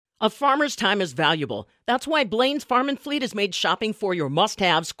A farmer's time is valuable. That's why Blaine's Farm and Fleet has made shopping for your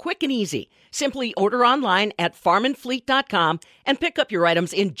must-haves quick and easy. Simply order online at farmandfleet.com and pick up your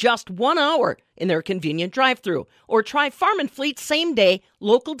items in just 1 hour in their convenient drive-thru. Or try Farm and Fleet's same-day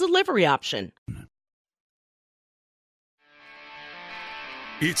local delivery option.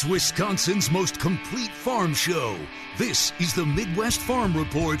 It's Wisconsin's most complete farm show. This is the Midwest Farm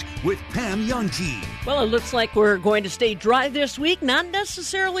Report with Pam Jahnke. Well, it looks like we're going to stay dry this week. Not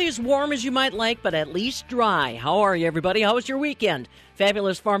necessarily as warm as you might like, but at least dry. How are you, everybody? How was your weekend?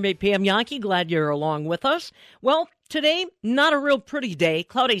 Fabulous Farm Mate Pam Jahnke, glad you're along with us. Well, today, not a real pretty day.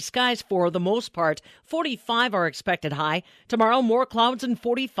 Cloudy skies for the most part. 45 are expected high. Tomorrow, more clouds and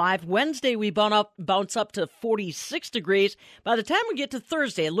 45. Wednesday, we bounce up to 46 degrees. By the time we get to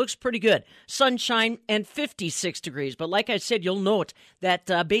Thursday, it looks pretty good. Sunshine and 56 degrees. But like I said, you'll note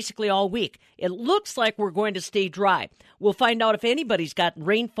that basically all week, it looks like we're going to stay dry. We'll find out if anybody's got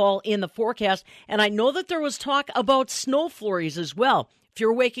rainfall in the forecast. And I know that there was talk about snow flurries as well. If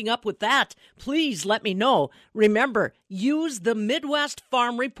you're waking up with that, please let me know. Remember, use the Midwest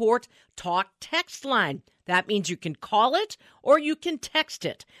Farm Report talk text line. That means you can call it or you can text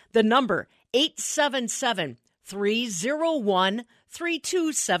it. The number,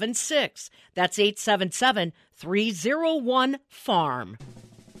 877-301-3276. That's 877-301-FARM.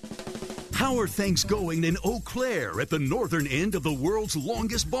 How are things going in Eau Claire at the northern end of the world's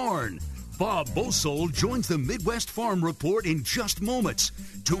longest barn? Bob Bosold joins the Midwest Farm Report in just moments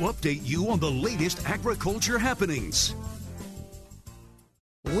to update you on the latest agriculture happenings.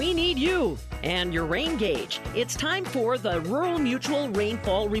 We need you and your rain gauge. It's time for the Rural Mutual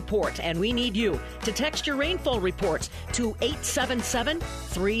Rainfall Report, and we need you to text your rainfall reports to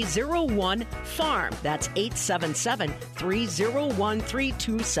 877-301-FARM. That's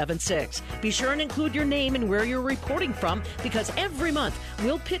 877-301-3276. Be sure and include your name and where you're reporting from, because every month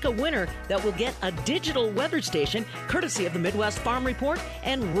we'll pick a winner that will get a digital weather station courtesy of the Midwest Farm Report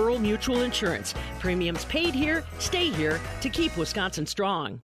and Rural Mutual Insurance. Premiums paid here, stay here to keep Wisconsin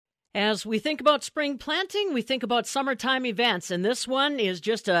strong. As we think about spring planting, we think about summertime events, and this one is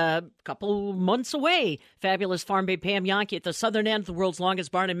just a couple months away. Fabulous Farm Babe Pam Jahnke at the southern end of the world's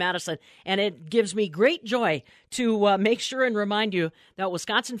longest barn in Madison, and it gives me great joy to make sure and remind you that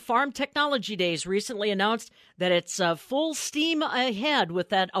Wisconsin Farm Technology Days recently announced that it's full steam ahead with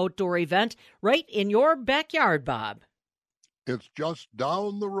that outdoor event right in your backyard, Bob. It's just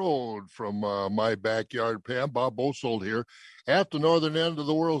down the road from my backyard, Pam. Bob Bosold here at the northern end of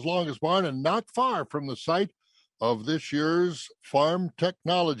the world's longest barn and not far from the site of this year's Farm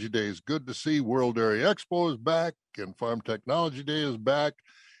Technology Days. Good to see World Dairy Expo is back and Farm Technology Day is back,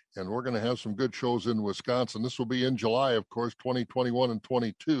 and we're going to have some good shows in Wisconsin. This will be in July, of course, 2021 and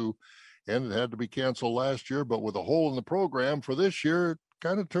 22, and it had to be canceled last year, but with a hole in the program for this year,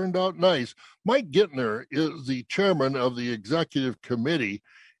 kind of turned out nice. Mike Gittner is the chairman of the executive committee,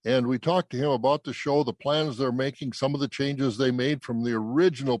 and we talked to him about the show, the plans they're making, some of the changes they made from the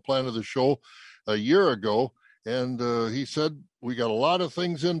original plan of the show a year ago. And he said, we got a lot of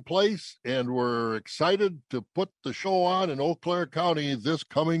things in place, and we're excited to put the show on in Eau Claire County this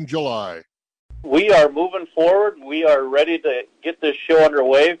coming July. We are moving forward. We are ready to get this show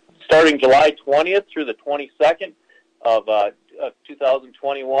underway starting July 20th through the 22nd of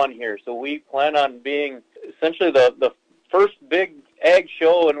 2021 here. So we plan on being essentially the first big ag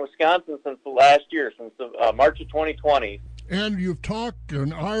show in Wisconsin since the last year, since March of 2020. And you've talked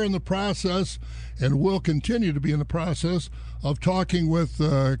and are in the process and will continue to be in the process of talking with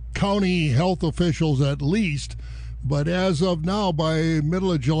county health officials at least. But as of now, by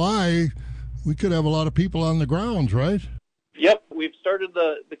middle of July, we could have a lot of people on the grounds, right? Yep. We've started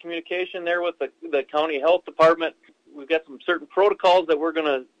the communication there with the county health department. We've got some certain protocols that we're going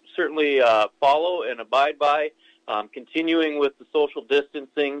to certainly follow and abide by, continuing with the social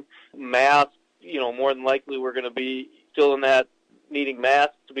distancing, masks. More than likely we're going to be still in that needing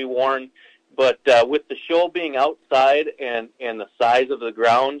masks to be worn. But with the show being outside and the size of the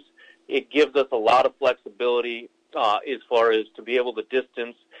grounds, it gives us a lot of flexibility as far as to be able to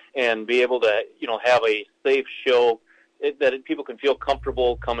distance and be able to, have a safe show that people can feel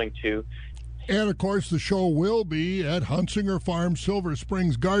comfortable coming to. And, of course, the show will be at Hunsinger Farm, Silver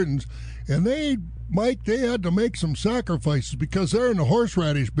Springs Gardens. And they had to make some sacrifices because they're in the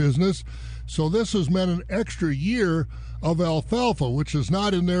horseradish business. So this has meant an extra year of alfalfa, which is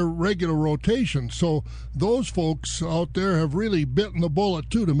not in their regular rotation. So those folks out there have really bitten the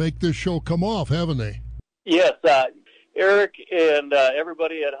bullet, too, to make this show come off, haven't they? Yes. Eric and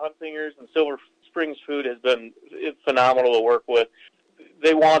everybody at Hunsinger's and Silver Springs Food has been phenomenal to work with.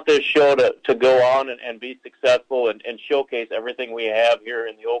 they want this show to go on and be successful and showcase everything we have here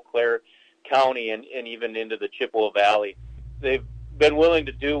in the Eau Claire County and even into the Chippewa Valley. They've been willing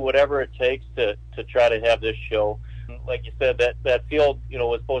to do whatever it takes to try to have this show. Like you said, that field,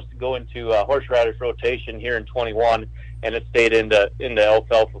 was supposed to go into horse radish rotation here in 21, and it stayed into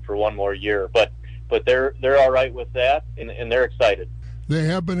alfalfa for one more year. But they're all right with that, and they're excited. They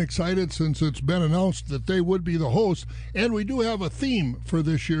have been excited since it's been announced that they would be the host. And we do have a theme for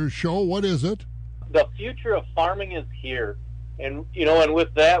this year's show. What is it? The future of farming is here. And, and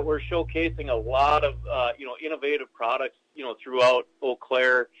with that, we're showcasing a lot of, innovative products, throughout Eau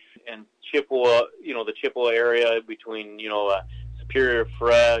Claire and Chippewa, the Chippewa area between, Superior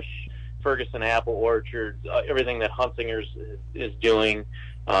Fresh, Ferguson Apple Orchards, everything that Hunsinger's is doing,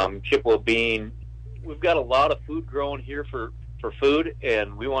 Chippewa Bean. We've got a lot of food grown here for food,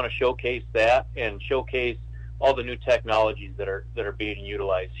 and we want to showcase that and showcase all the new technologies that are being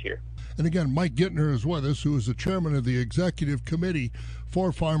utilized here. And again, Mike Gittner is with us, who is the chairman of the executive committee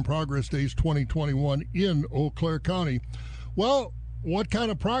for Farm Progress Days 2021 in Eau Claire County. Well, what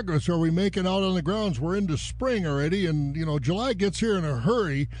kind of progress are we making out on the grounds? We're into spring already, and July gets here in a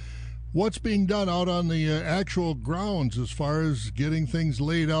hurry. What's being done out on the actual grounds as far as getting things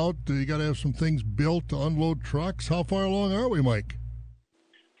laid out? You got to have some things built to unload trucks. How far along are we, Mike?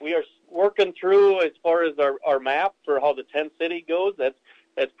 We are working through as far as our map for how the 10 city goes.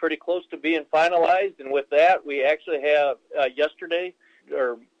 That's pretty close to being finalized. And with that, we actually have yesterday,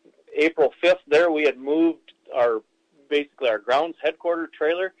 or April 5th there, we had moved our grounds headquarters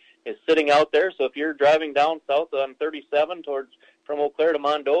trailer is sitting out there. So if you're driving down south on 37 from Eau Claire to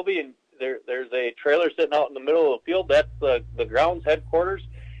Mondovi, and there's a trailer sitting out in the middle of the field, that's the grounds headquarters.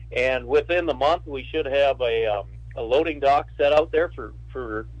 And within the month, we should have a loading dock set out there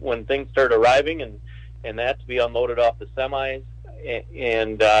for when things start arriving, and that to be unloaded off the semis.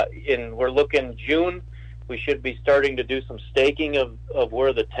 And we're looking June, we should be starting to do some staking of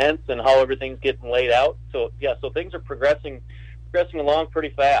where the tents and how everything's getting laid out. So things are progressing along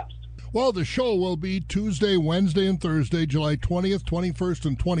pretty fast. Well, the show will be Tuesday, Wednesday, and Thursday, July 20th, 21st,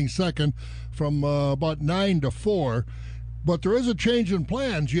 and 22nd from about 9 to 4. But there is a change in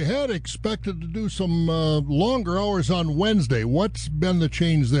plans. You had expected to do some longer hours on Wednesday. What's been the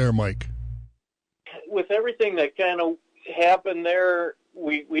change there, Mike? With everything that kind of happened there,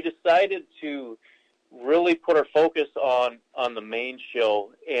 we decided to really put our focus on the main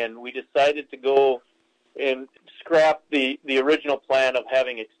show, and we decided to go and scrap the original plan of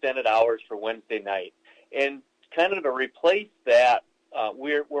having extended hours for Wednesday night. And kind of to replace that,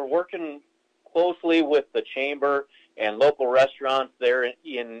 we're working closely with the chamber and local restaurants there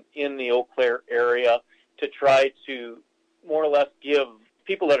in the Eau Claire area to try to more or less give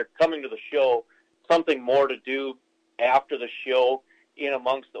people that are coming to the show something more to do after the show in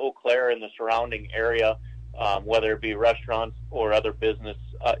amongst Eau Claire and the surrounding area, whether it be restaurants or other businesses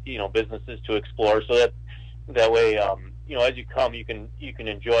to explore. So that way, as you come, you can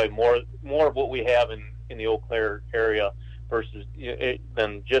enjoy more of what we have in the Eau Claire area versus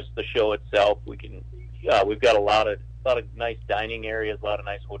than just the show itself. We've got a lot of nice dining areas, a lot of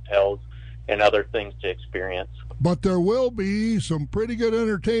nice hotels, and other things to experience. But there will be some pretty good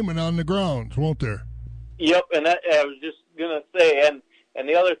entertainment on the grounds, won't there? Yep, and that I was just gonna say, and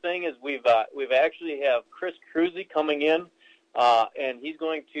the other thing is we've actually have Chris Cruzy coming in, and he's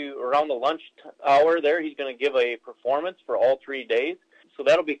going to around the lunch hour there. He's going to give a performance for all 3 days. So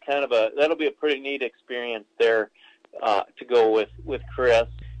that'll be a pretty neat experience there to go with Chris.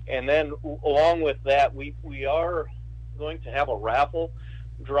 And then along with that, we are going to have a raffle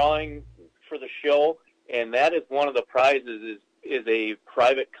drawing for the show, and that is one of the prizes is a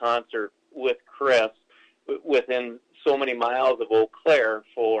private concert with Chris within so many miles of Eau Claire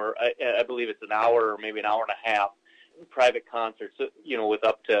for, I believe it's an hour or maybe an hour and a half, private concerts, with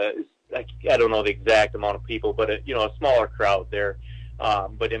up to, I don't know the exact amount of people, but a smaller crowd there.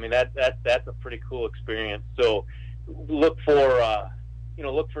 But I mean, that's a pretty cool experience. So look for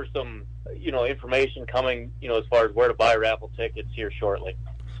some, information coming, as far as where to buy raffle tickets here shortly.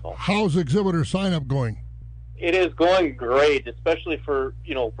 So. How's exhibitor sign up going? It is going great, especially for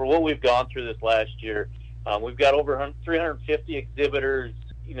what we've gone through this last year. We've got over 350 exhibitors,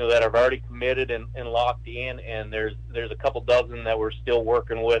 that have already committed and locked in, and there's a couple dozen that we're still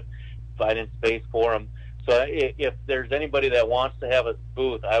working with, finding space for them. So if there's anybody that wants to have a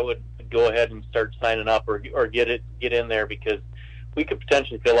booth, I would go ahead and start signing up or get in there, because we could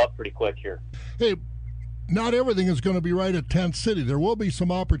potentially fill up pretty quick here. Hey, not everything is going to be right at Tent City. There will be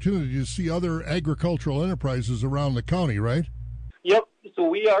some opportunity to see other agricultural enterprises around the county, right? Yep. So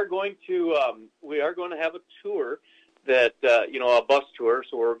we are going to have a tour that a bus tour.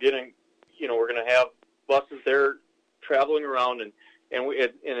 So we're getting, we're going to have buses there traveling around, and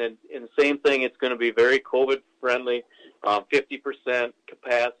the same thing. It's going to be very COVID friendly. 50%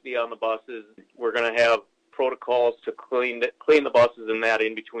 capacity on the buses. We're going to have protocols to clean the buses and that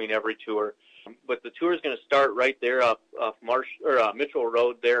in between every tour. But the tour is going to start right there off Mitchell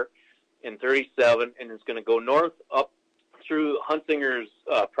Road there in 37, and it's going to go north up through Hunsinger's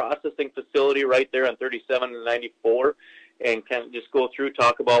processing facility right there on 37 and 94, and kind of just go through,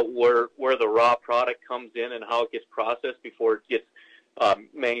 talk about where the raw product comes in and how it gets processed before it gets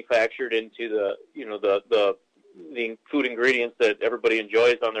manufactured into the food ingredients that everybody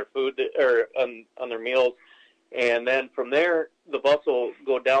enjoys on their food or on their meals. And then from there, the bus will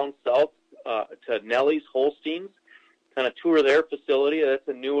go down south to Nellie's Holsteins, kind of tour their facility. That's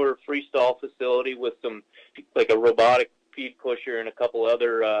a newer freestyle facility with some, like a robotic feed pusher and a couple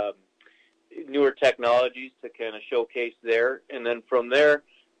other newer technologies to kind of showcase there. And then from there,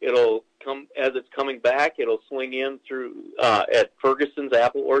 it'll come, as it's coming back, it'll swing in through at Ferguson's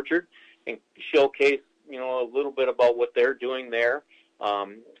Apple Orchard and showcase, a little bit about what they're doing there,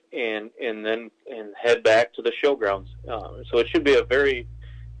 and then head back to the showgrounds. So it should be a very,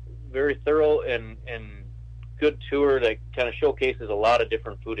 very thorough and good tour that kind of showcases a lot of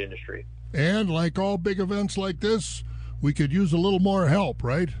different food industry. And like all big events like this, we could use a little more help,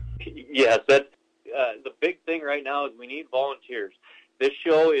 right? Yes, that's the big thing right now is we need volunteers. This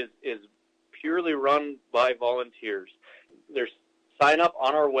show is purely run by volunteers. There's sign up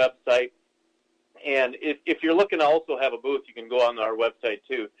on our website. And if you're looking to also have a booth, you can go on our website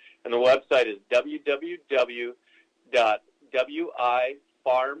too. And the website is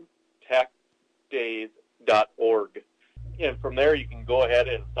www.wifarmtechdays.org. And from there, you can go ahead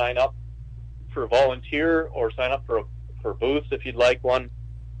and sign up for a volunteer or sign up for booths if you'd like one.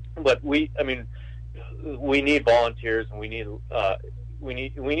 But we need volunteers, and we need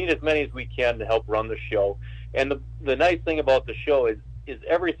as many as we can to help run the show. And the nice thing about the show is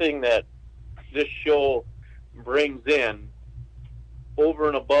everything that this show brings in over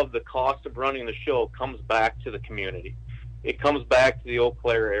and above the cost of running the show comes back to the community. It comes back to the Eau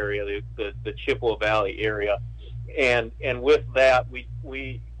Claire area, the Chippewa Valley area. And with that,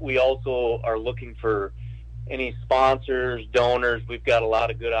 we also are looking for any sponsors, donors. We've got a lot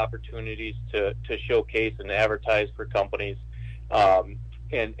of good opportunities to showcase and advertise for companies.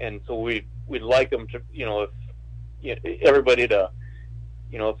 And so we'd like them to, everybody to,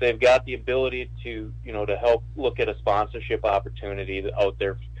 if they've got the ability to, to help look at a sponsorship opportunity out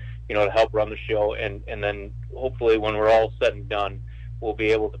there, to help run the show. And then hopefully when we're all said and done, we'll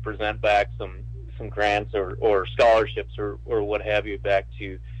be able to present back some grants or scholarships or what have you back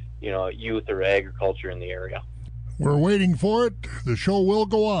to, youth or agriculture in the area. We're waiting for it. The show will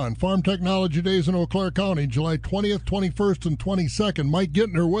go on. Farm Technology Days in Eau Claire County, July 20th, 21st, and 22nd. Mike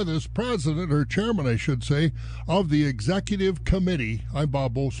Gintner with us, president, or chairman, I should say, of the executive committee. I'm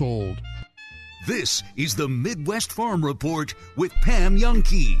Bob Bosold. This is the Midwest Farm Report with Pam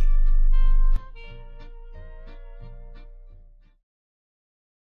Jahnke.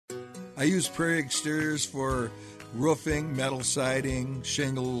 I use Prairie Exteriors for roofing, metal siding,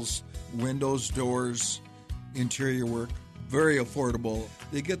 shingles, windows, doors, interior work. Very affordable.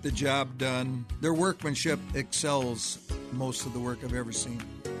 They get the job done. Their workmanship excels most of the work I've ever seen.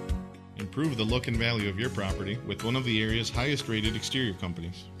 Improve the look and value of your property with one of the area's highest rated exterior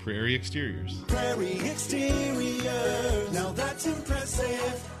companies, Prairie Exteriors. Prairie Exteriors, now that's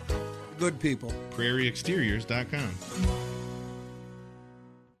impressive. Good people. PrairieExteriors.com.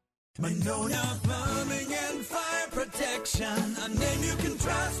 Monona Plumbing and Fire Protection, a name you can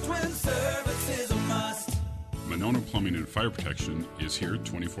trust when service is a must. Monona Plumbing and Fire Protection is here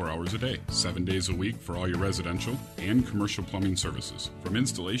 24 hours a day, 7 days a week for all your residential and commercial plumbing services. From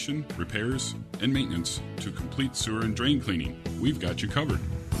installation, repairs, and maintenance to complete sewer and drain cleaning, we've got you covered.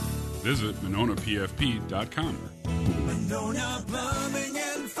 Visit MononaPFP.com. Monona Plumbing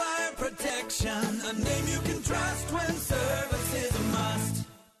and Fire Protection, a name you can trust when service is a must.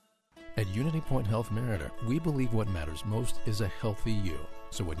 At Unity Point Health Meriter, we believe what matters most is a healthy you.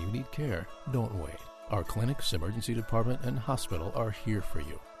 So when you need care, don't wait. Our clinics, emergency department, and hospital are here for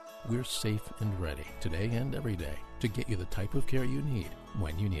you. We're safe and ready, today and every day, to get you the type of care you need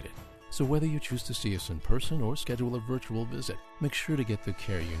when you need it. So whether you choose to see us in person or schedule a virtual visit, make sure to get the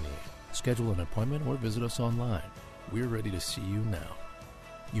care you need. Schedule an appointment or visit us online. We're ready to see you now.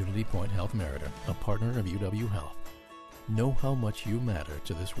 Unity Point Health Meriter, a partner of UW Health. Know how much you matter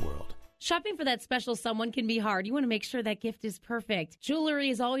to this world. Shopping for that special someone can be hard. You want to make sure that gift is perfect. Jewelry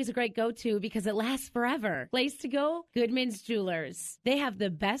is always a great go-to because it lasts forever. Place to go? Goodman's Jewelers. They have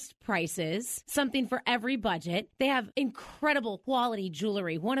the best prices, something for every budget. They have incredible quality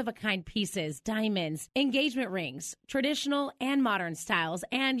jewelry, one-of-a-kind pieces, diamonds, engagement rings, traditional and modern styles,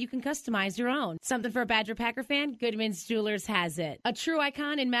 and you can customize your own. Something for a Badger Packer fan? Goodman's Jewelers has it. A true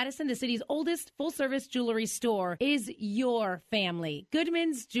icon in Madison, the city's oldest full-service jewelry store, is your family.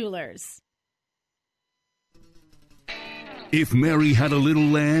 Goodman's Jewelers. If Mary had a little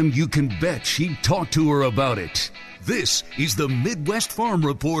lamb, you can bet she'd talk to her about it. This is the Midwest Farm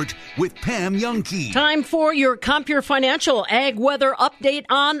Report with Pam Jahnke. Time for your Compure Financial Ag Weather Update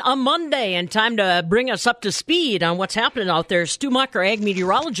on a Monday, and time to bring us up to speed on what's happening out there. Stu Mucker, ag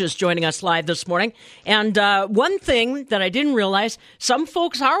meteorologist, joining us live this morning. And one thing that I didn't realize, some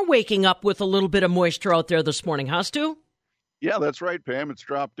folks are waking up with a little bit of moisture out there this morning, huh, Stu? Yeah, that's right, Pam. It's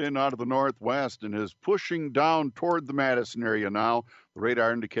dropped in out of the northwest and is pushing down toward the Madison area now. The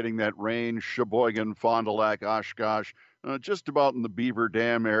radar indicating that range, Sheboygan, Fond du Lac, Oshkosh, just about in the Beaver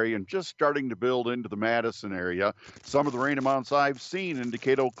Dam area and just starting to build into the Madison area. Some of the rain amounts I've seen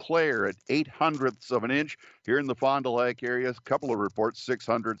indicate Eau Claire at 0.08 of an inch. Here in the Fond du Lac area, a couple of reports,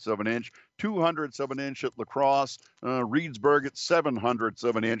 0.06 of an inch. 0.02 of an inch at La Crosse, Reedsburg at 0.07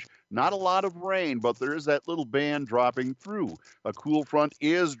 of an inch. Not a lot of rain, but there is that little band dropping through. A cool front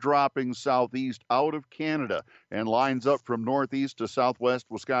is dropping southeast out of Canada and lines up from northeast to southwest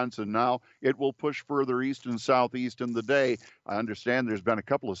Wisconsin now. It will push further east and southeast in the day. I understand there's been a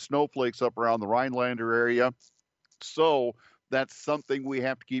couple of snowflakes up around the Rhinelander area. So that's something we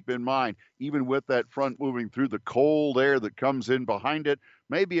have to keep in mind. Even with that front moving through, the cold air that comes in behind it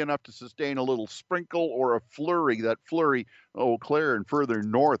may be enough to sustain a little sprinkle or a flurry. That flurry, Eau Claire and further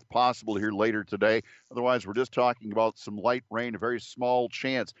north, possible here later today. Otherwise, we're just talking about some light rain, a very small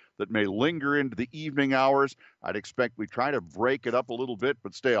chance that may linger into the evening hours. I'd expect we try to break it up a little bit,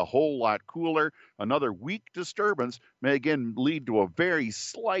 but stay a whole lot cooler. Another weak disturbance may again lead to a very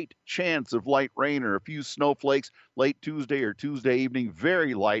slight chance of light rain or a few snowflakes late Tuesday or Tuesday evening,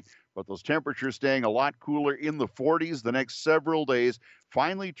 very light. But those temperatures staying a lot cooler in the 40s the next several days,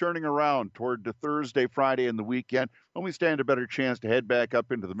 finally turning around toward the Thursday, Friday, and the weekend, when we stand a better chance to head back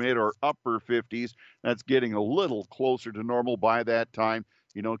up into the mid or upper 50s. That's getting a little closer to normal by that time.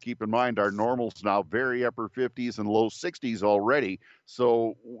 You know, keep in mind our normal's now very upper 50s and low 60s already.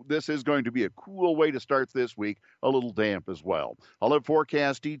 So this is going to be a cool way to start this week, a little damp as well. I'll have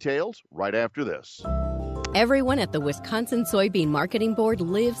forecast details right after this. Everyone at the Wisconsin Soybean Marketing Board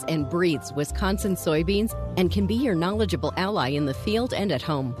lives and breathes Wisconsin soybeans and can be your knowledgeable ally in the field and at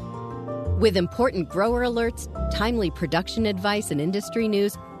home. With important grower alerts, timely production advice and industry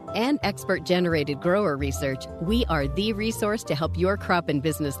news, and expert-generated grower research, we are the resource to help your crop and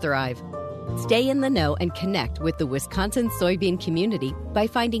business thrive. Stay in the know and connect with the Wisconsin soybean community by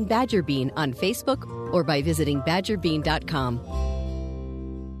finding Badger Bean on Facebook or by visiting badgerbean.com.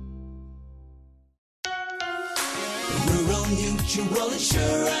 Rural Mutual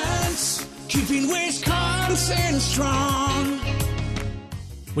Insurance, keeping Wisconsin strong.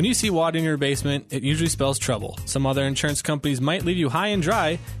 When you see water in your basement, it usually spells trouble. Some other insurance companies might leave you high and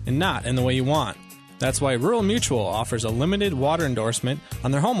dry and not in the way you want. That's why Rural Mutual offers a limited water endorsement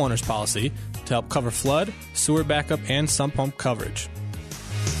on their homeowner's policy to help cover flood, sewer backup, and sump pump coverage.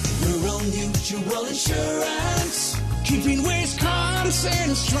 Rural Mutual Insurance, keeping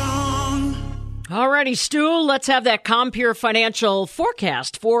Wisconsin strong. Alrighty, Stu, let's have that Compure Financial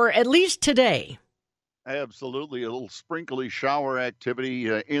forecast for at least today. Absolutely. A little sprinkly shower activity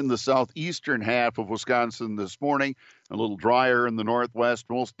in the southeastern half of Wisconsin this morning. A little drier in the northwest,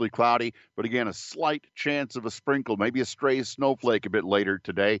 mostly cloudy, but again, a slight chance of a sprinkle, maybe a stray snowflake a bit later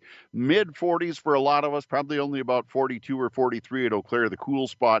today. Mid-40s for a lot of us, probably only about 42 or 43 at Eau Claire, the cool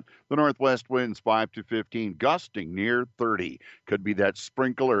spot. The northwest winds 5 to 15, gusting near 30. Could be that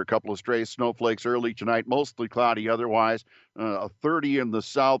sprinkle or a couple of stray snowflakes early tonight, mostly cloudy otherwise. A 30 in the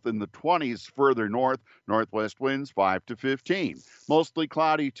south, in the 20s further north. Northwest winds 5 to 15. Mostly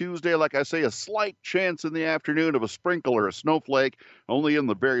cloudy Tuesday. Like I say, a slight chance in the afternoon of a sprinkle or a snowflake. Only in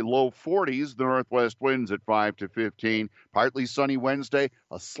the very low 40s. The northwest winds at 5 to 15. Partly sunny Wednesday.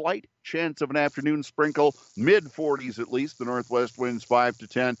 A slight chance of an afternoon sprinkle. Mid-40s at least. The northwest winds 5 to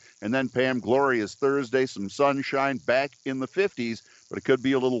 10. And then Pam, glorious Thursday. Some sunshine back in the 50s. But it could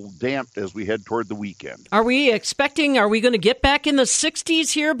be a little damp as we head toward the weekend. Are we going to get back in the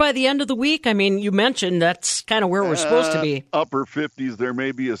 60s here by the end of the week? I mean, you mentioned that's kind of where we're supposed to be. Upper 50s, there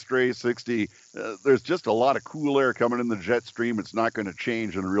may be a stray 60. There's just a lot of cool air coming in the jet stream. It's not going to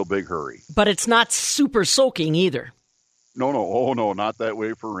change in a real big hurry. But it's not super soaking either. No. Oh, no, not that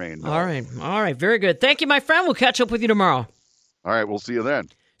way for rain. No. All right. Very good. Thank you, my friend. We'll catch up with you tomorrow. All right, we'll see you then.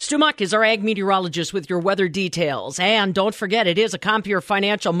 Stu Muck is our ag meteorologist with your weather details. And don't forget, it is a Compeer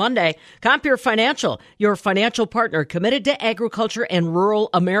Financial Monday. Compeer Financial, your financial partner committed to agriculture and rural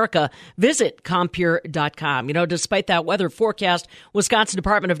America. Visit Compeer.com. You know, despite that weather forecast, Wisconsin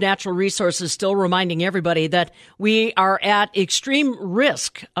Department of Natural Resources still reminding everybody that we are at extreme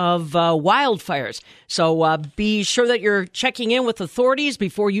risk of wildfires. So be sure that you're checking in with authorities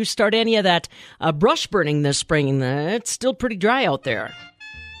before you start any of that brush burning this spring. It's still pretty dry out there.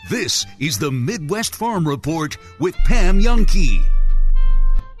 This is the Midwest Farm Report with Pam Jahnke.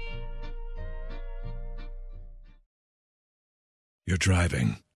 You're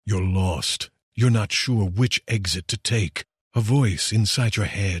driving. You're lost. You're not sure which exit to take. A voice inside your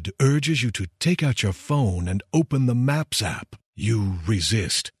head urges you to take out your phone and open the Maps app. You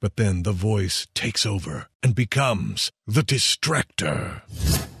resist, but then the voice takes over and becomes the distractor.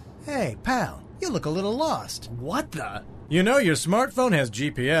 Hey, pal, you look a little lost. What the? You know your smartphone has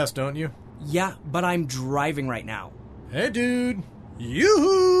GPS, don't you? Yeah, but I'm driving right now. Hey, dude.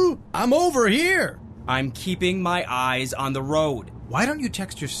 Yoo-hoo! I'm over here. I'm keeping my eyes on the road. Why don't you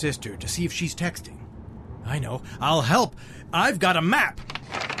text your sister to see if she's texting? I know. I'll help. I've got a map.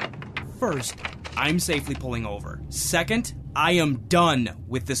 First, I'm safely pulling over. Second, I am done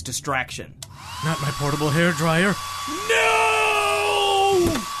with this distraction. Not my portable hairdryer.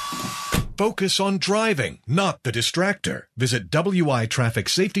 No! Focus on driving, not the distractor. Visit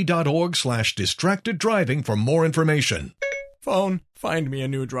witrafficsafety.org/distracted driving for more information. Phone, find me a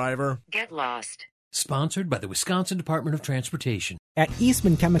new driver. Get lost. Sponsored by the Wisconsin Department of Transportation. At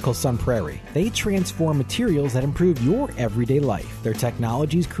Eastman Chemical Sun Prairie, they transform materials that improve your everyday life. Their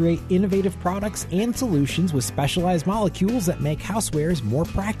technologies create innovative products and solutions with specialized molecules that make housewares more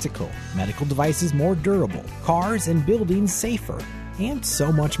practical, medical devices more durable, cars and buildings safer, and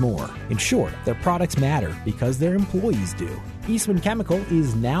so much more. In short, their products matter because their employees do. Eastman Chemical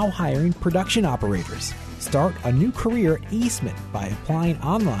is now hiring production operators. Start a new career at Eastman by applying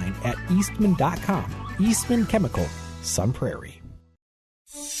online at eastman.com. Eastman Chemical, Sun Prairie.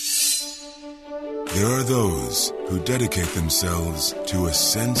 There are those who dedicate themselves to a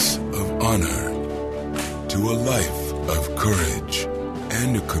sense of honor, to a life of courage,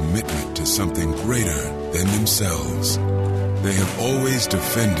 and a commitment to something greater than themselves. They have always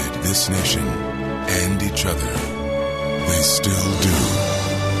defended this nation and each other. They still do.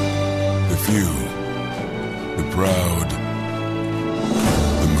 The few, the proud,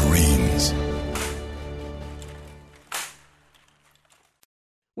 the Marines.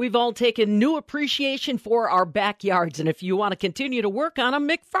 We've all taken new appreciation for our backyards, and if you want to continue to work on them,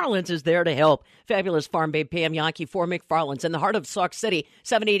 McFarland's is there to help. Fabulous Farm Babe Pam Jahnke for McFarland's in the heart of Sauk City,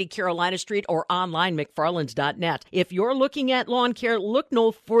 780 Carolina Street, or online, McFarland's.net. If you're looking at lawn care, look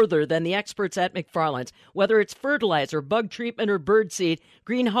no further than the experts at McFarland's. Whether it's fertilizer, bug treatment, or bird seed,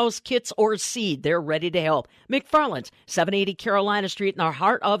 greenhouse kits, or seed, they're ready to help. McFarland's, 780 Carolina Street in the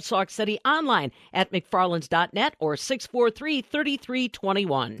heart of Sauk City, online at McFarland's.net or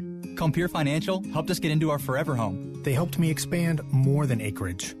 643-3321. Compeer Financial helped us get into our forever home. They helped me expand more than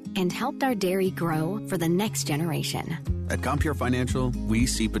acreage. And helped our dairy grow for the next generation. At Compeer Financial, we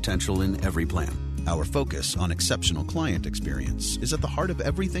see potential in every plan. Our focus on exceptional client experience is at the heart of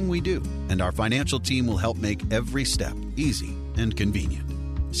everything we do, and our financial team will help make every step easy and convenient.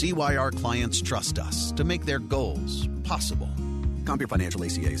 See why our clients trust us to make their goals possible. Compeer Financial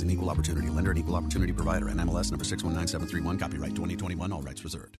ACA is an equal opportunity lender and equal opportunity provider. NMLS number 619731. Copyright 2021. All rights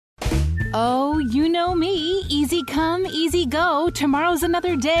reserved. Oh, you know me. Easy come, easy go. Tomorrow's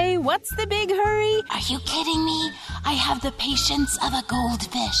another day. What's the big hurry? Are you kidding me? I have the patience of a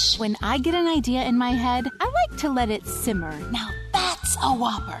goldfish. When I get an idea in my head, I like to let it simmer. Now that's a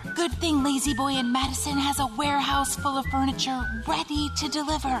whopper. Good thing Lazy Boy in Madison has a warehouse full of furniture ready to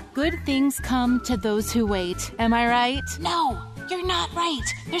deliver. Good things come to those who wait. Am I right? No, you're not right.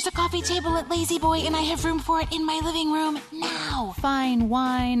 There's a coffee table at Lazy Boy and I have room for it in my living room now. Fine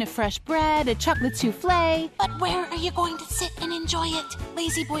wine, a fresh bread, a chocolate souffle. But where are you going to sit and enjoy it?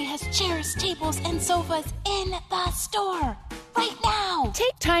 Lazy Boy has chairs, tables, and sofas in the store. Right now.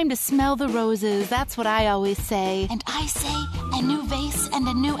 Take time to smell the roses. That's what I always say. And I say a new vase and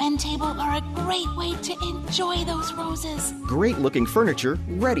a new end table are a great way to enjoy those roses. Great looking furniture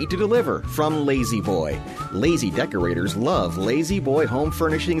ready to deliver from Lazy Boy. Lazy decorators love Lazy Boy Home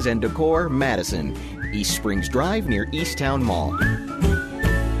Furnishings and Decor, Madison. East Springs Drive near Easttown Mall.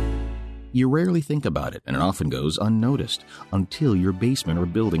 You rarely think about it, and it often goes unnoticed until your basement or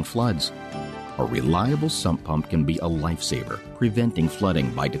building floods. A reliable sump pump can be a lifesaver, preventing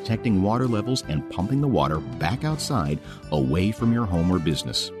flooding by detecting water levels and pumping the water back outside away from your home or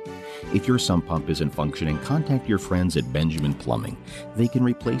business. If your sump pump isn't functioning, contact your friends at Benjamin Plumbing. They can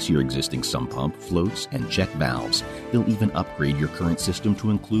replace your existing sump pump, floats, and check valves. They'll even upgrade your current system to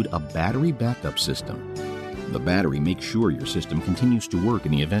include a battery backup system. The battery makes sure your system continues to work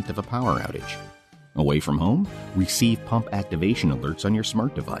in the event of a power outage. Away from home? Receive pump activation alerts on your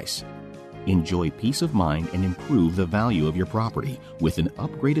smart device. Enjoy peace of mind and improve the value of your property with an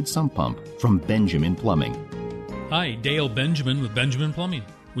upgraded sump pump from Benjamin Plumbing. Hi, Dale Benjamin with Benjamin Plumbing.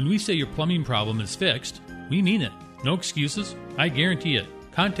 When we say your plumbing problem is fixed, we mean it. No excuses. I guarantee it.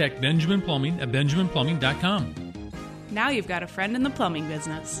 Contact Benjamin Plumbing at benjaminplumbing.com. Now you've got a friend in the plumbing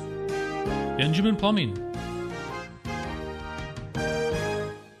business. Benjamin Plumbing.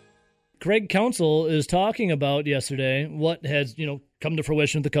 Craig Counsell is talking about yesterday what has, come to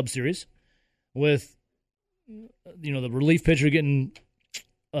fruition with the Cubs series with, the relief pitcher getting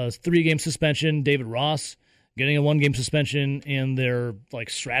a 3-game suspension, David Ross getting a 1-game suspension, and their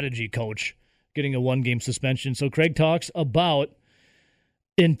strategy coach getting a 1-game suspension. So Craig talks about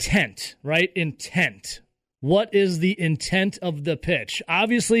intent, right? Intent. What is the intent of the pitch?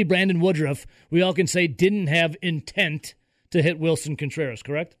 Obviously, Brandon Woodruff, we all can say, didn't have intent to hit Wilson Contreras,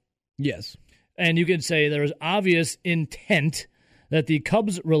 correct? Yes. And you could say there was obvious intent that the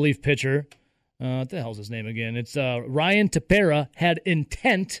Cubs relief pitcher, what the hell's his name again? It's Ryan Tepera, had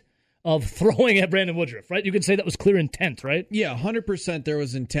intent of throwing at Brandon Woodruff, right? You could say that was clear intent, right? Yeah, 100% there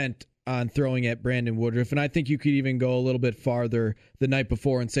was intent on throwing at Brandon Woodruff, and I think you could even go a little bit farther the night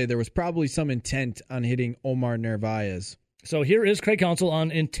before and say there was probably some intent on hitting Omar Narvaez. So here is Craig Counsell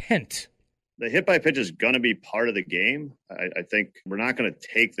on intent. The hit by pitch is going to be part of the game. I think we're not going to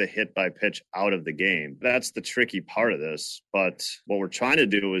take the hit by pitch out of the game. That's the tricky part of this. But what we're trying to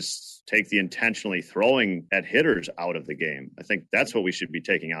do is take the intentionally throwing at hitters out of the game. I think that's what we should be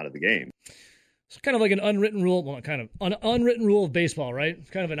taking out of the game. It's kind of like an unwritten rule. Well, kind of an unwritten rule of baseball, right?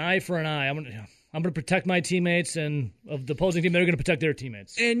 It's kind of an eye for an eye. I'm going to protect my teammates, and of the opposing team, they're going to protect their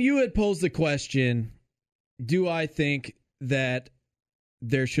teammates. And you had posed the question, do I think that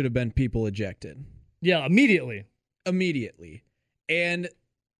there should have been people ejected? Yeah, immediately. Immediately. And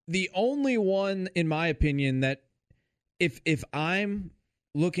the only one, in my opinion, that if I'm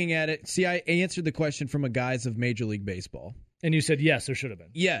looking at it, see, I answered the question from a guise of Major League Baseball. And you said, yes, there should have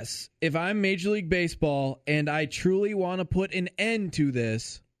been. Yes. If I'm Major League Baseball and I truly want to put an end to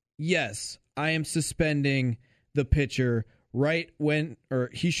this, yes, I am suspending the pitcher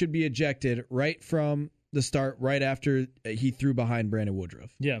he should be ejected right from the start, right after he threw behind Brandon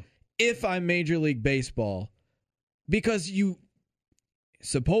Woodruff. Yeah. If I'm Major League Baseball, because you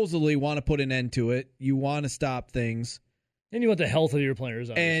supposedly want to put an end to it, you want to stop things. And you want the health of your players,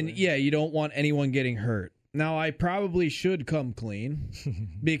 obviously. And, yeah, you don't want anyone getting hurt. Now, I probably should come clean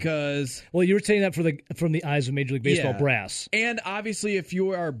because... Well, you were saying that from the eyes of Major League Baseball brass. And, obviously, if you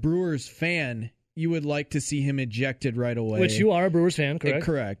are a Brewers fan, you would like to see him ejected right away. Which you are a Brewers fan, correct?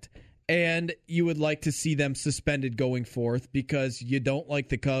 Correct. And you would like to see them suspended going forth because you don't like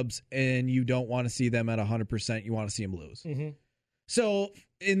the Cubs and you don't want to see them at 100%. You want to see them lose. Mm-hmm. So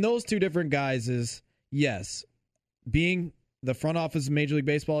in those two different guises, yes, being the front office of Major League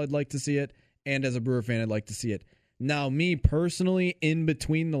Baseball, I'd like to see it. And as a Brewer fan, I'd like to see it. Now, me personally, in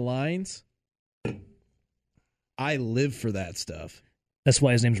between the lines, I live for that stuff. That's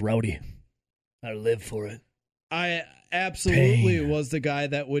why his name's Rowdy. I live for it. I absolutely was the guy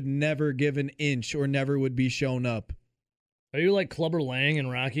that would never give an inch or never would be shown up. Are you like Clubber Lang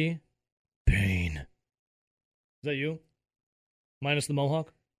and Rocky? Pain. Is that you? Minus the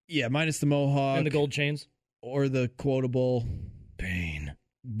mohawk? Yeah, minus the mohawk. And the gold chains? Or the quotable pain.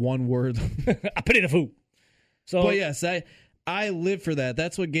 One word. I put in a foo. So, but yes, I live for that.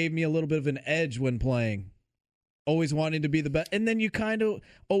 That's what gave me a little bit of an edge when playing. Always wanting to be the best. And then you kind of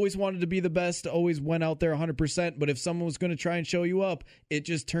always wanted to be the best, always went out there 100%. But if someone was going to try and show you up, it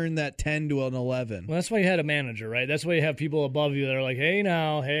just turned that 10 to an 11. Well, that's why you had a manager, right? That's why you have people above you that are like, hey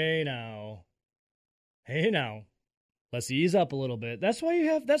now, hey now, hey now. Let's ease up a little bit. That's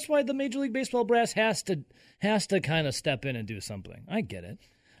why the Major League Baseball brass has to kind of step in and do something. I get it.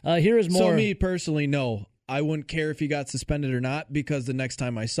 Here is more. So me personally, no. I wouldn't care if he got suspended or not because the next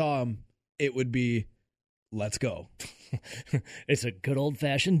time I saw him, it would be, let's go. It's a good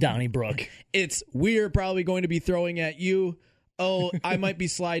old-fashioned Donnybrook. We're probably going to be throwing at you. Oh, I might be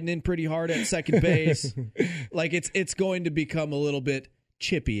sliding in pretty hard at second base. Like it's going to become a little bit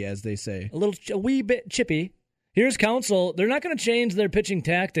chippy, as they say. A wee bit chippy. Here's Counsell. They're not going to change their pitching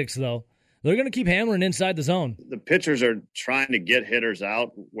tactics, though. they're going to keep hammering inside the zone. The pitchers are trying to get hitters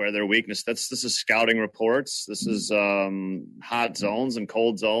out where their weakness. This is scouting reports. This is hot zones and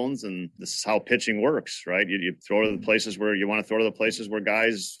cold zones, and this is how pitching works, right? You throw to the places where you want to throw to the places where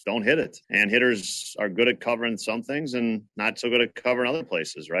guys don't hit it. And hitters are good at covering some things and not so good at covering other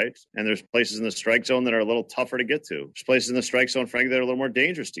places, right? And there's places in the strike zone that are a little tougher to get to. There's places in the strike zone, frankly, that are a little more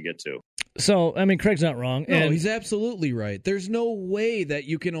dangerous to get to. So, I mean, Craig's not wrong. No, he's absolutely right. There's no way that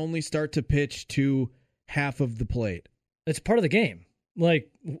you can only start to pitch to half of the plate. It's part of the game. Like,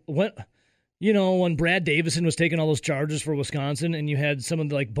 when Brad Davison was taking all those charges for Wisconsin, and you had some of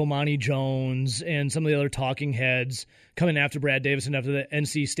the, like, Bomani Jones and some of the other talking heads coming after Brad Davison after the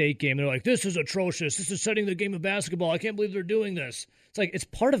NC State game, they're like, this is atrocious. This is setting the game of basketball. I can't believe they're doing this. It's like, it's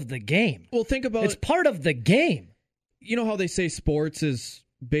part of the game. Well, think about it's part of the game. You know how they say sports is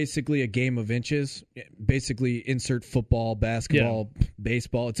basically a game of inches? Basically, insert football, basketball,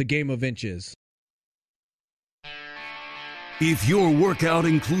 baseball. It's a game of inches. If your workout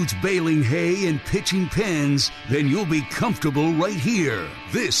includes baling hay and pitching pens, then you'll be comfortable right here.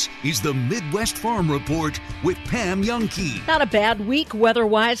 This is the Midwest Farm Report with Pam Jahnke. Not a bad week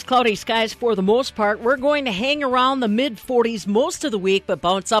weather-wise. Cloudy skies for the most part. We're going to hang around the mid-40s most of the week, but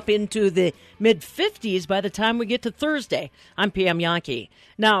bounce up into the mid-50s by the time we get to Thursday. I'm Pam Jahnke.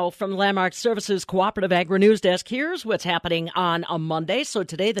 Now, from the Landmark Services Cooperative Agri-News Desk, here's what's happening on a Monday. So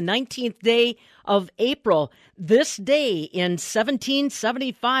today, the 19th day of April. This day in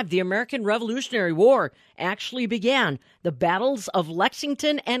 1775, the American Revolutionary War actually began. The battles of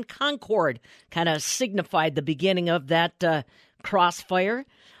Lexington and Concord kind of signified the beginning of that crossfire.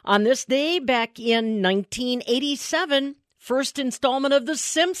 On this day, back in 1987, first installment of The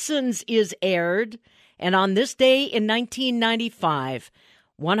Simpsons is aired. And on this day in 1995,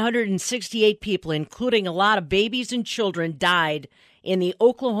 168 people, including a lot of babies and children, died in the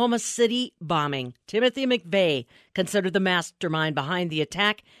Oklahoma City bombing. Timothy McVeigh, considered the mastermind behind the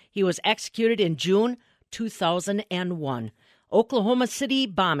attack, he was executed in June 2001. Oklahoma City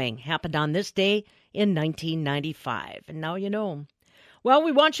bombing happened on this day in 1995. And now you know. Well,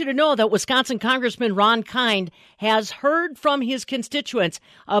 we want you to know that Wisconsin Congressman Ron Kind has heard from his constituents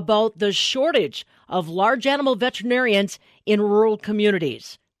about the shortage of large animal veterinarians in rural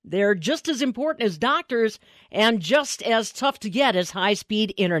communities. They're just as important as doctors and just as tough to get as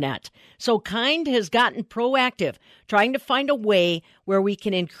high-speed internet. So Kind has gotten proactive, trying to find a way where we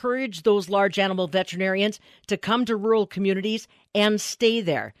can encourage those large animal veterinarians to come to rural communities and stay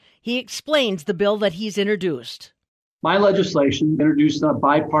there. He explains the bill that he's introduced. My legislation, introduced on a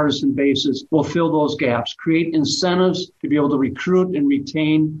bipartisan basis, will fill those gaps, create incentives to be able to recruit and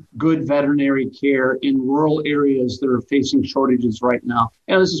retain good veterinary care in rural areas that are facing shortages right now.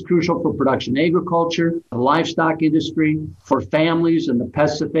 And this is crucial for production agriculture, the livestock industry, for families and the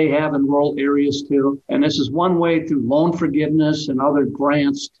pets that they have in rural areas too. And this is one way through loan forgiveness and other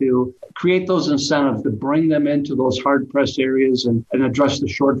grants to create those incentives to bring them into those hard-pressed areas and address the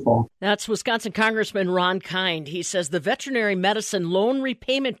shortfall. That's Wisconsin Congressman Ron Kind. He says the veterinary medicine loan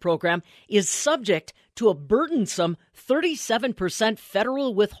repayment program is subject to a burdensome 37%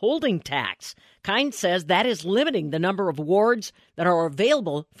 federal withholding tax. Kind says that is limiting the number of wards that are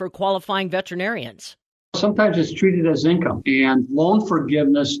available for qualifying veterinarians. Sometimes it's treated as income, and loan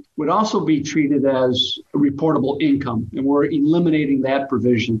forgiveness would also be treated as reportable income, and we're eliminating that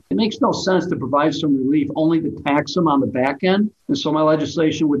provision. It makes no sense to provide some relief only to tax them on the back end, and so my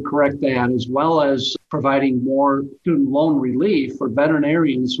legislation would correct that, as well as providing more student loan relief for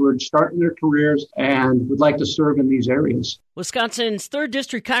veterinarians who are starting their careers and would like to serve in these areas. Wisconsin's 3rd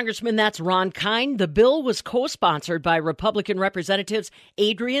District Congressman, that's Ron Kind. The bill was co-sponsored by Republican Representatives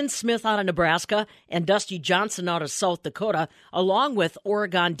Adrian Smith out of Nebraska and Dusty Johnson out of South Dakota, along with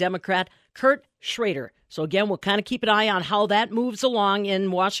Oregon Democrat Kurt Schrader. So again, we'll kind of keep an eye on how that moves along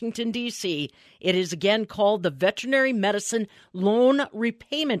in Washington, D.C. It is again called the Veterinary Medicine Loan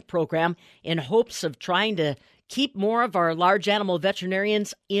Repayment Program in hopes of trying to keep more of our large animal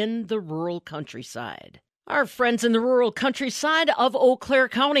veterinarians in the rural countryside. Our friends in the rural countryside of Eau Claire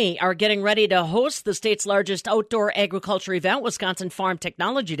County are getting ready to host the state's largest outdoor agriculture event, Wisconsin Farm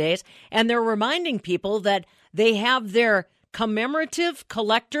Technology Days, and they're reminding people that they have their commemorative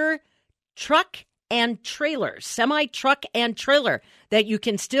collector truck and trailer, semi-truck and trailer that you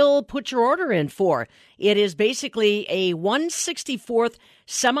can still put your order in for. It is basically a 1/64th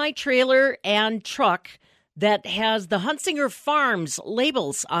semi-trailer and truck that has the Hunsinger Farms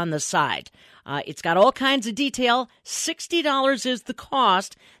labels on the side. It's got all kinds of detail. $60 is the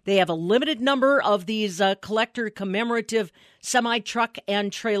cost. They have a limited number of these collector commemorative semi-truck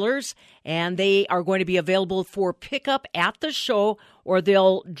and trailers, and they are going to be available for pickup at the show, or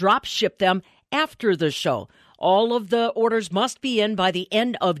they'll drop ship them after the show. All of the orders must be in by the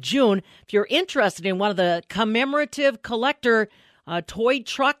end of June. If you're interested in one of the commemorative collector toy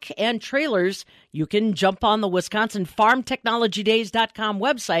truck and trailers, you can jump on the WisconsinFarmTechnologyDays.com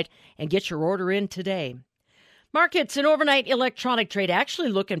website and get your order in today. Markets and overnight electronic trade actually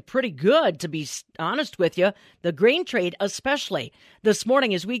looking pretty good, to be honest with you. The grain trade especially. This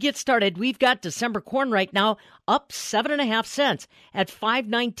morning as we get started, we've got December corn right now up 7.5 cents at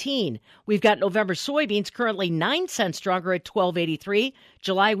 $5.19. We've got November soybeans currently 9 cents stronger at $12.83.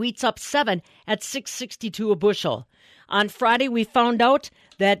 July wheat's up 7 at $6.62 a bushel. On Friday, we found out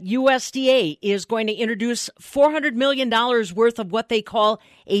that USDA is going to introduce $400 million worth of what they call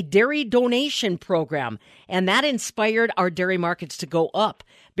a dairy donation program, and that inspired our dairy markets to go up.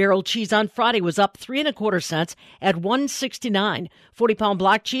 Barrel cheese on Friday was up 3.25 cents at $1.69. 40-pound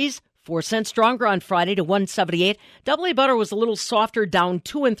block cheese 4 cents stronger on Friday to $1.78. Double A butter was a little softer, down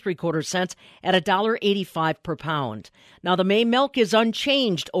 2.75 cents at $1.85 per pound. Now the May milk is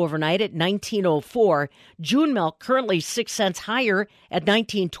unchanged overnight at $19.04. June milk currently 6 cents higher at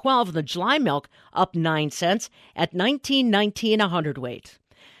 $19.12. And the July milk up 9 cents at $19.19 a hundredweight.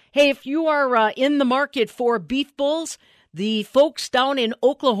 Hey, if you are in the market for beef bulls, the folks down in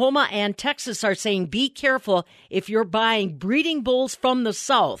Oklahoma and Texas are saying be careful if you're buying breeding bulls from the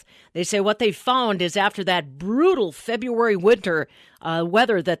south. They say what they found is after that brutal February winter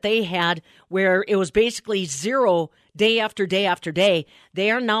weather that they had, where it was basically zero day after day after day,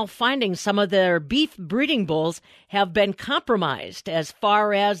 they are now finding some of their beef breeding bulls have been compromised as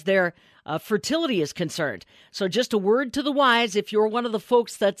far as their fertility is concerned. So just a word to the wise, if you're one of the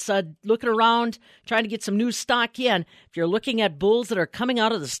folks that's looking around, trying to get some new stock in, if you're looking at bulls that are coming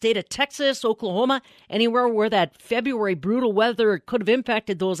out of the state of Texas, Oklahoma, anywhere where that February brutal weather could have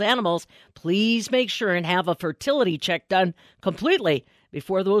impacted those animals, please make sure and have a fertility check done completely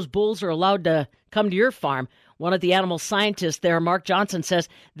before those bulls are allowed to come to your farm. One of the animal scientists there, Mark Johnson, says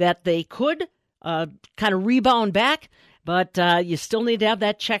that they could kind of rebound back, but you still need to have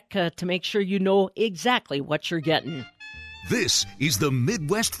that check to make sure you know exactly what you're getting. This is the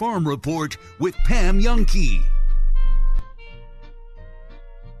Midwest Farm Report with Pam Youngkey.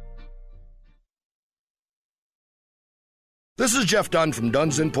 This is Jeff Dunn from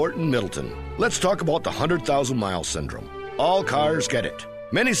Dunn's Import in Middleton. Let's talk about the 100,000-mile syndrome. All cars get it.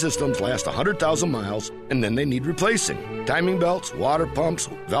 Many systems last 100,000 miles, and then they need replacing. Timing belts, water pumps,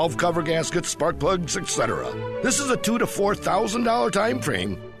 valve cover gaskets, spark plugs, etc. This is a $2,000 to $4,000 time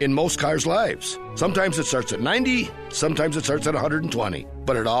frame in most cars' lives. Sometimes it starts at 90, sometimes it starts at 120,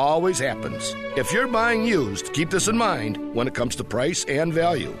 but it always happens. If you're buying used, keep this in mind when it comes to price and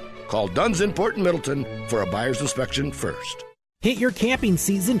value. Call Dunn's Import in Middleton for a buyer's inspection first. Hit your camping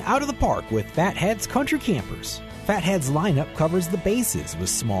season out of the park with Fathead's Country Campers. Fathead's lineup covers the bases with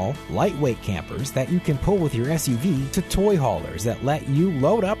small, lightweight campers that you can pull with your SUV to toy haulers that let you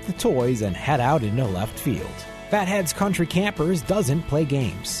load up the toys and head out into left field. Fathead's Country Campers doesn't play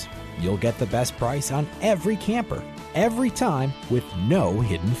games. You'll get the best price on every camper, every time, with no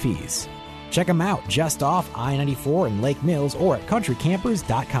hidden fees. Check them out just off I-94 in Lake Mills or at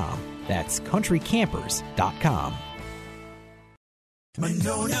countrycampers.com. That's countrycampers.com.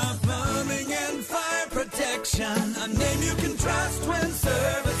 Monona Plumbing and Fire Protection, a name you can trust when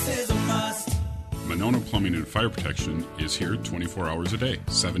service is a must. Monona Plumbing and Fire Protection is here 24 hours a day,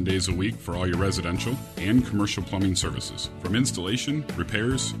 7 days a week for all your residential and commercial plumbing services. From installation,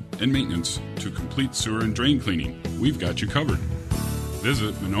 repairs, and maintenance to complete sewer and drain cleaning, we've got you covered.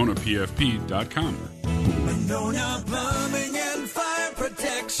 Visit MononaPFP.com. Monona Plumbing and Fire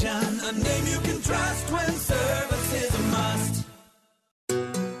Protection, a name you can trust when service is a must.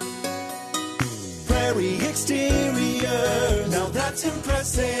 Prairie Exterior, now that's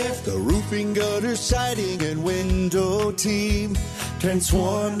impressive. The roofing, gutter, siding, and window team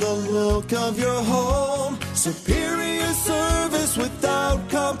transform the look of your home. Superior service without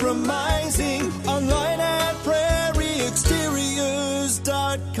compromising. Online at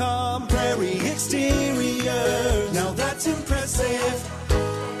prairieexteriors.com. Prairie Exterior, now that's impressive.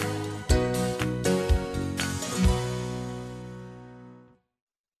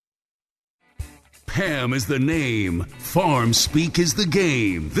 Pam is the name. Farm speak is the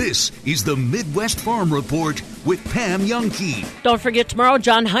game. This is the Midwest Farm Report with Pam Youngkey. Don't forget tomorrow,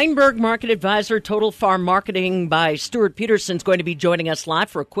 John Heinberg, Market Advisor, Total Farm Marketing by Stuart Peterson, is going to be joining us live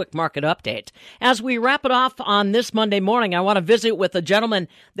for a quick market update. As we wrap it off on this Monday morning, I want to visit with a gentleman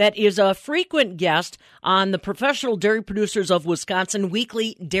that is a frequent guest on the Professional Dairy Producers of Wisconsin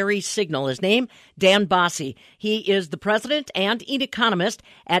Weekly Dairy Signal. His name, Dan Bosse. He is the president and an economist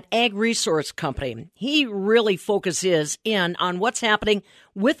at Ag Resource Company. He really focuses in on what's happening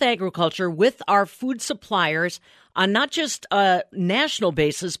with agriculture, with our food suppliers, on not just a national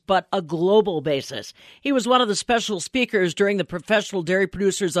basis, but a global basis. He was one of the special speakers during the Professional Dairy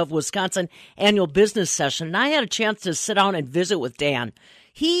Producers of Wisconsin annual business session, and I had a chance to sit down and visit with Dan.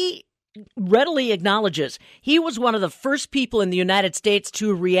 He readily acknowledges he was one of the first people in the United States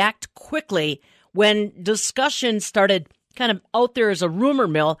to react quickly when discussion started kind of out there as a rumor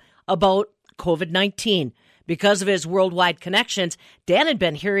mill about COVID-19. Because of his worldwide connections, Dan had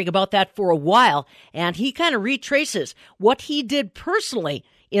been hearing about that for a while, and he kind of retraces what he did personally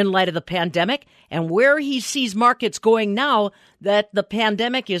in light of the pandemic and where he sees markets going now that the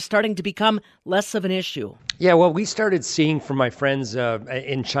pandemic is starting to become less of an issue. Yeah, well, we started seeing from my friends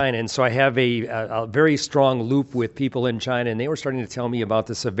in China, and so I have a very strong loop with people in China, and they were starting to tell me about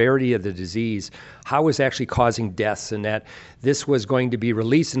the severity of the disease, how it was actually causing deaths, and that this was going to be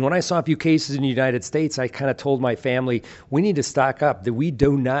released. And when I saw a few cases in the United States, I kind of told my family, we need to stock up, that we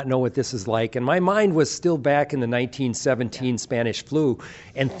do not know what this is like. And my mind was still back in the 1917 Spanish flu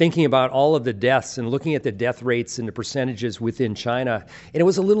and thinking about all of the deaths and looking at the death rates and the percentages within China. And it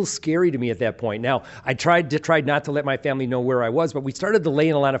was a little scary to me at that point. Now, I tried not to let my family know where I was, but we started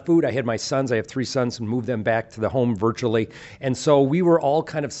delaying a lot of food. I had my sons, I have 3 sons, and moved them back to the home virtually. And so we were all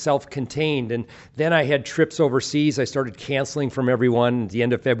kind of self-contained. And then I had trips overseas. I started canceling from everyone at the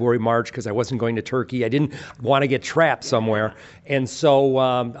end of February, March, because I wasn't going to Turkey. I didn't want to get trapped somewhere. And so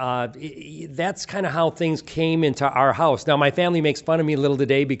that's kind of how things came into our house. Now, my family makes fun of me a little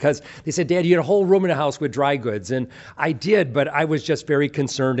today because they said, Dad, you had a whole room in the house with dry goods. And I did, but I was just very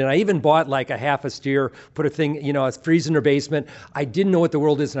concerned. And I even bought like a half a steer, put a thing, a freezer in their basement. I didn't know what the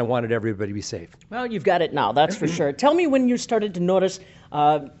world is, and I wanted everybody to be safe. Well, you've got it now, that's for sure. Tell me when you started to notice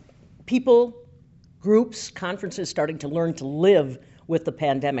people, groups, conferences starting to learn to live with the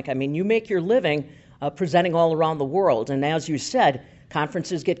pandemic. I mean, you make your living presenting all around the world. And as you said,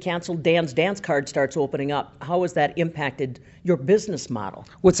 conferences get canceled, Dan's dance card starts opening up. How has that impacted your business model?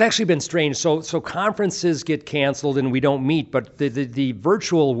 Well, it's actually been strange. So conferences get canceled and we don't meet, but the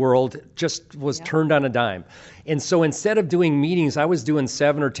virtual world just was turned on a dime. And so instead of doing meetings, I was doing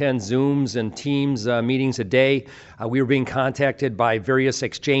 7 or 10 Zooms and Teams meetings a day. We were being contacted by various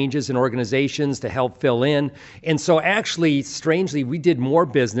exchanges and organizations to help fill in. And so actually, strangely, we did more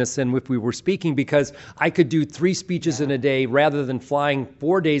business than if we were speaking because I could do 3 speeches in a day rather than flying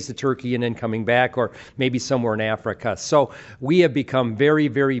 4 days to Turkey and then coming back, or maybe somewhere in Africa. So we have become very,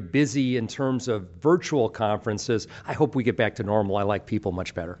 very busy in terms of virtual conferences. I hope we get back to normal. I like people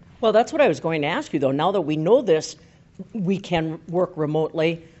much better. Well, that's what I was going to ask you, though. Now that we know this, we can work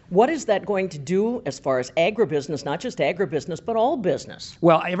remotely. What is that going to do as far as agribusiness, not just agribusiness, but all business?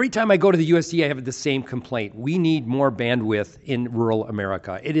 Well, every time I go to the USDA, I have the same complaint. We need more bandwidth in rural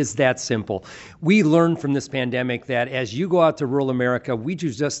America. It is that simple. We learned from this pandemic that as you go out to rural America, we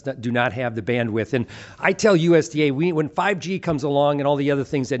just do not have the bandwidth. And I tell USDA, when 5G comes along and all the other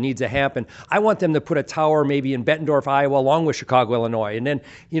things that need to happen, I want them to put a tower maybe in Bettendorf, Iowa, along with Chicago, Illinois, and then,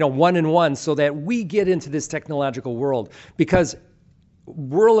 1 and 1 so that we get into this technological world. Because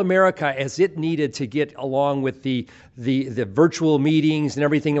rural America, as it needed to get along with the virtual meetings and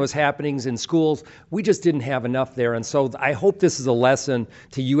everything that was happening in schools, we just didn't have enough there. And so I hope this is a lesson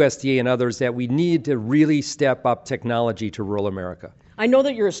to USDA and others that we need to really step up technology to rural America. I know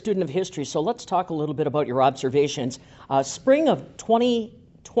that you're a student of history, so let's talk a little bit about your observations. Spring of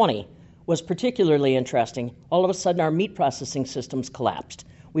 2020 was particularly interesting. All of a sudden, our meat processing systems collapsed.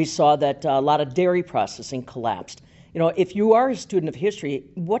 We saw that a lot of dairy processing collapsed. If you are a student of history,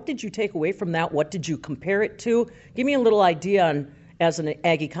 what did you take away from that? What did you compare it to? Give me a little idea on, as an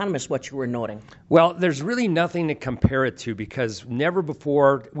ag economist, what you were noting. Well, there's really nothing to compare it to because never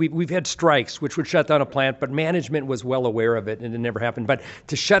before, we've had strikes, which would shut down a plant, but management was well aware of it and it never happened. But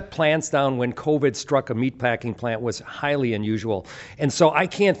to shut plants down when COVID struck a meat packing plant was highly unusual. And so I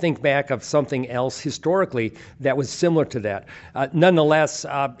can't think back of something else historically that was similar to that. Nonetheless,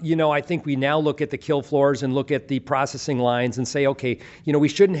 I think we now look at the kill floors and look at the processing lines and say, okay, we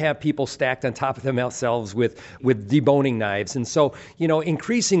shouldn't have people stacked on top of themselves with deboning knives. And so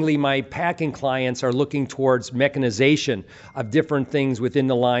increasingly my packing clients are looking towards mechanization of different things within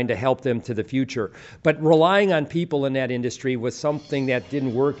the line to help them to the future. But relying on people in that industry was something that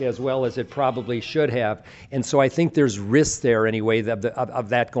didn't work as well as it probably should have. And so I think there's risks there anyway of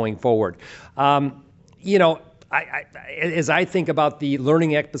that going forward. As I think about the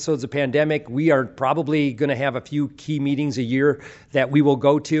learning episodes of pandemic, we are probably going to have a few key meetings a year that we will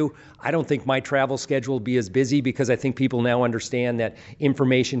go to. I don't think my travel schedule will be as busy because I think people now understand that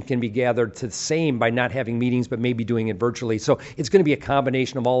information can be gathered to the same by not having meetings, but maybe doing it virtually. So it's going to be a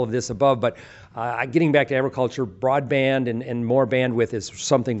combination of all of this above. But getting back to agriculture, broadband and more bandwidth is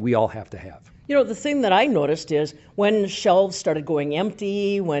something we all have to have. The thing that I noticed is when shelves started going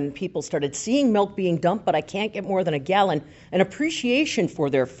empty, when people started seeing milk being dumped, but I can't get more than a gallon, an appreciation for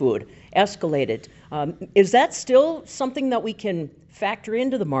their food escalated. Is that still something that we can factor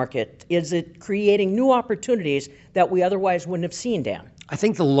into the market? Is it creating new opportunities that we otherwise wouldn't have seen, Dan? I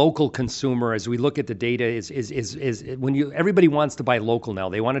think the local consumer, as we look at the data, is when everybody wants to buy local now.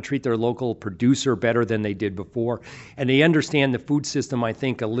 They want to treat their local producer better than they did before, and they understand the food system, I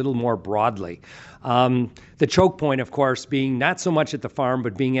think, a little more broadly. The choke point, of course, being not so much at the farm,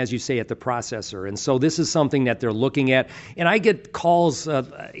 but being, as you say, at the processor. And so this is something that they're looking at. And I get calls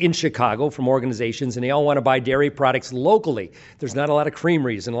in Chicago from organizations, and they all want to buy dairy products locally. There's not a lot of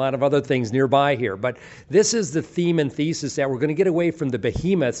creameries and a lot of other things nearby here. But this is the theme and thesis that we're going to get away from the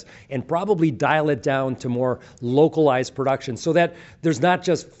behemoths and probably dial it down to more localized production so that there's not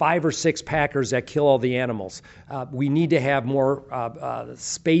just 5 or 6 packers that kill all the animals. We need to have more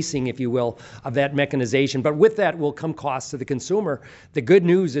spacing, if you will, of that mechanization. But with that will come costs to the consumer. The good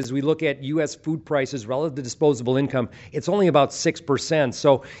news is we look at U.S. food prices relative to disposable income, it's only about 6%.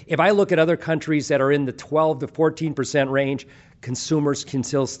 So if I look at other countries that are in the 12 to 14% range, consumers can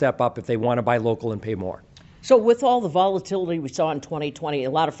still step up if they want to buy local and pay more. So with all the volatility we saw in 2020, a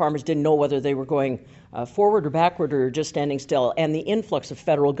lot of farmers didn't know whether they were going forward or backward or just standing still. And the influx of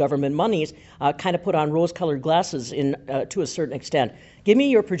federal government monies kind of put on rose-colored glasses to a certain extent. Give me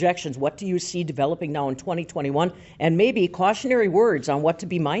your projections. What do you see developing now in 2021? And maybe cautionary words on what to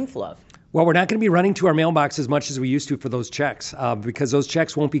be mindful of. Well, we're not going to be running to our mailbox as much as we used to for those checks because those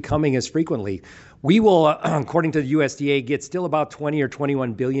checks won't be coming as frequently. We will, according to the USDA, get still about $20 or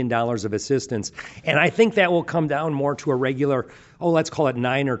 $21 billion of assistance. And I think that will come down more to a regular, let's call it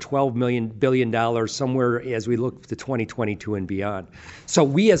 $9 or $12 billion somewhere as we look to 2022 and beyond. So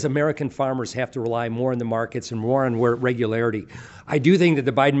we as American farmers have to rely more on the markets and more on regularity. I do think that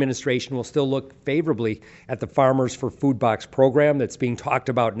the Biden administration will still look favorably at the Farmers for Food Box program that's being talked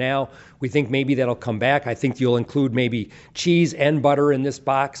about now. We think maybe that'll come back. I think you'll include maybe cheese and butter in this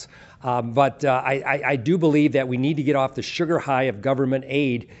box. But I do believe that we need to get off the sugar high of government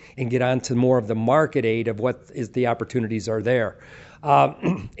aid and get on to more of the market aid of what is the opportunities are there.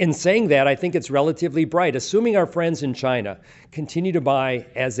 In saying that, I think it's relatively bright. Assuming our friends in China continue to buy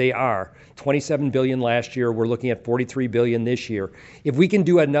as they are, $27 billion last year, we're looking at $43 billion this year. If we can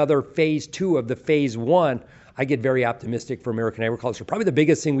do another phase 2 of the phase 1, I get very optimistic for American agriculture. Probably the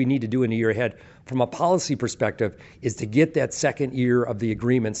biggest thing we need to do in the year ahead from a policy perspective is to get that second year of the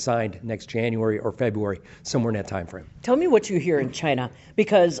agreement signed next January or February, somewhere in that time frame. Tell me what you hear in China,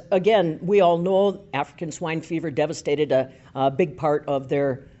 because, again, we all know African swine fever devastated a big part of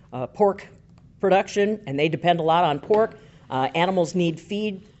their pork production, and they depend a lot on pork. Animals need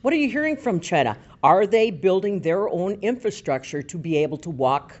feed. What are you hearing from China? Are they building their own infrastructure to be able to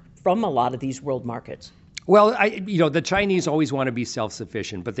walk from a lot of these world markets? Well, the Chinese always want to be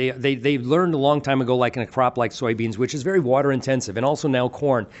self-sufficient, but they learned a long time ago, like in a crop like soybeans, which is very water intensive, and also now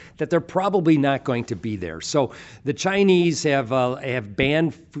corn, that they're probably not going to be there. So the Chinese have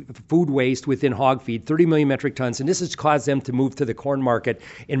banned food waste within hog feed, 30 million metric tons, and this has caused them to move to the corn market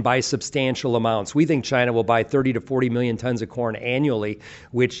and buy substantial amounts. We think China will buy 30 to 40 million tons of corn annually,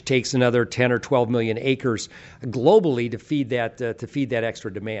 which takes another 10 or 12 million acres globally to feed that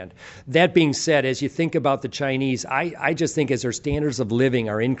extra demand. That being said, as you think about the Chinese, I just think as their standards of living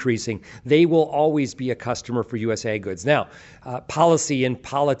are increasing, they will always be a customer for U.S. ag goods. Now, policy and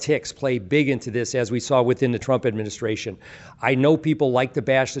politics play big into this, as we saw within the Trump administration. I know people like to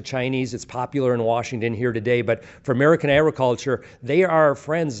bash the Chinese. It's popular in Washington here today, but for American agriculture, they are our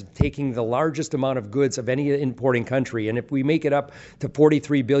friends taking the largest amount of goods of any importing country. And if we make it up to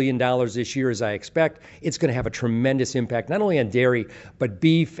 $43 billion this year, as I expect, it's going to have a tremendous impact, not only on dairy, but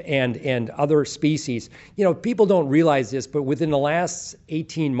beef and other species. People don't realize this, but within the last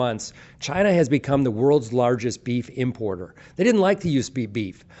 18 months, China has become the world's largest beef importer. They didn't like to use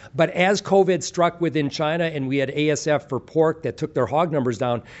beef. But as COVID struck within China and we had ASF for pork that took their hog numbers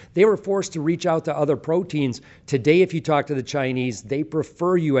down, they were forced to reach out to other proteins. Today, if you talk to the Chinese, they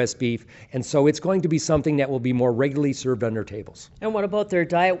prefer U.S. beef, and so it's going to be something that will be more regularly served on their tables. And what about their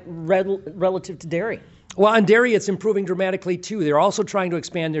diet relative to dairy? Well, on dairy, it's improving dramatically, too. They're also trying to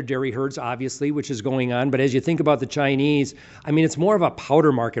expand their dairy herds, obviously, which is going on. But as you think about the Chinese, it's more of a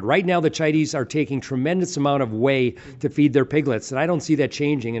powder market. Right now, the Chinese are taking tremendous amount of whey to feed their piglets, and I don't see that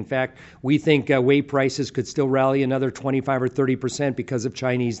changing. In fact, we think whey prices could still rally another 25 or 30% because of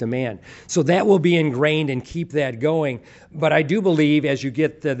Chinese demand. So that will be ingrained and keep that going. But I do believe as you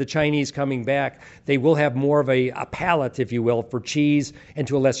get the Chinese coming back, they will have more of a palate, if you will, for cheese and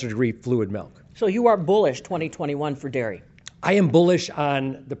to a lesser degree, fluid milk. So you are bullish 2021 for dairy? I am bullish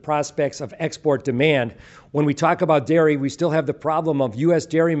on the prospects of export demand. When we talk about dairy, we still have the problem of U.S.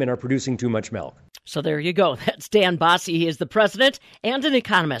 dairymen are producing too much milk. So there you go. That's Dan Bosse. He is the president and an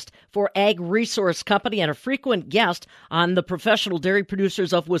economist for Ag Resource Company and a frequent guest on the Professional Dairy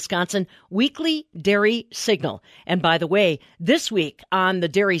Producers of Wisconsin Weekly Dairy Signal. And by the way, this week on the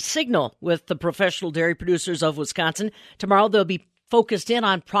Dairy Signal with the Professional Dairy Producers of Wisconsin, tomorrow they'll be focused in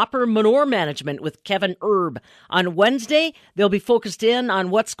on proper manure management with Kevin Erb. On Wednesday, they'll be focused in on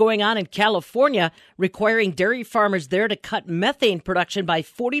what's going on in California, requiring dairy farmers there to cut methane production by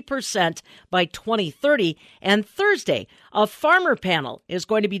 40% by 2030. And Thursday, a farmer panel is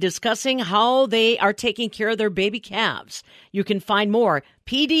going to be discussing how they are taking care of their baby calves. You can find more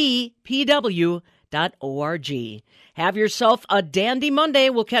pdpw.org. Have yourself a dandy Monday.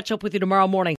 We'll catch up with you tomorrow morning.